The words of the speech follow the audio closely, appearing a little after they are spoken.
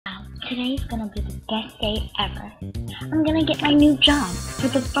Today's gonna be the best day ever. I'm gonna get my new job for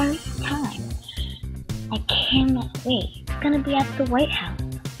the first time. I cannot wait. It's gonna be at the White House.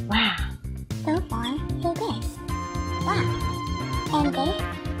 Wow. So far, so good. Wow. And this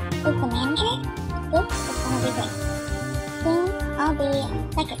is the manager? This is gonna be great. Soon, I'll be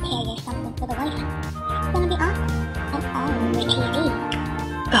secretary or something for the White House. It's gonna be awesome. And all over TV.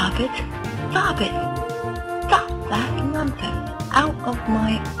 Stop it. Stop it. Stop that nonsense. Out of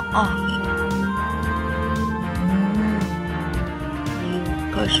my office.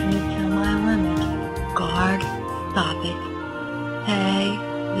 You push me to my limit. Guard, stop it. Hey,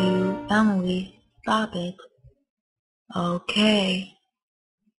 you, Emily, stop it. Okay.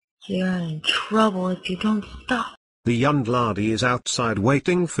 You're in trouble if you don't stop. The young lady is outside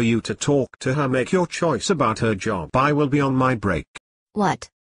waiting for you to talk to her. Make your choice about her job. I will be on my break. What?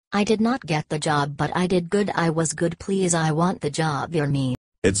 I did not get the job, but I did good. I was good. Please, I want the job. You're mean.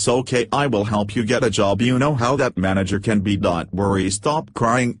 It's okay, I will help you get a job. You know how that manager can be. Don't worry, stop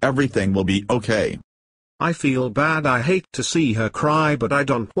crying, everything will be okay. I feel bad. I hate to see her cry, but I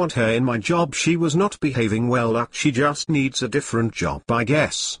don't want her in my job. She was not behaving well. She just needs a different job, I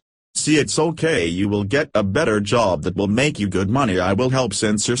guess. See, it's okay, you will get a better job that will make you good money. I will help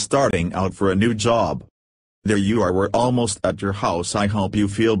since you're starting out for a new job. There you are, we're almost at your house. I hope you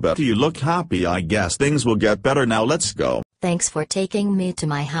feel better. You look happy. I guess things will get better now. Let's go. Thanks for taking me to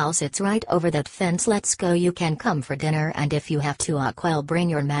my house. It's right over that fence. Let's go. You can come for dinner, and if you have to well, bring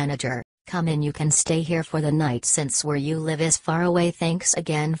your manager. Come in, you can stay here for the night since where you live is far away. Thanks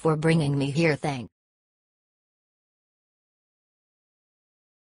again for bringing me here. Thanks.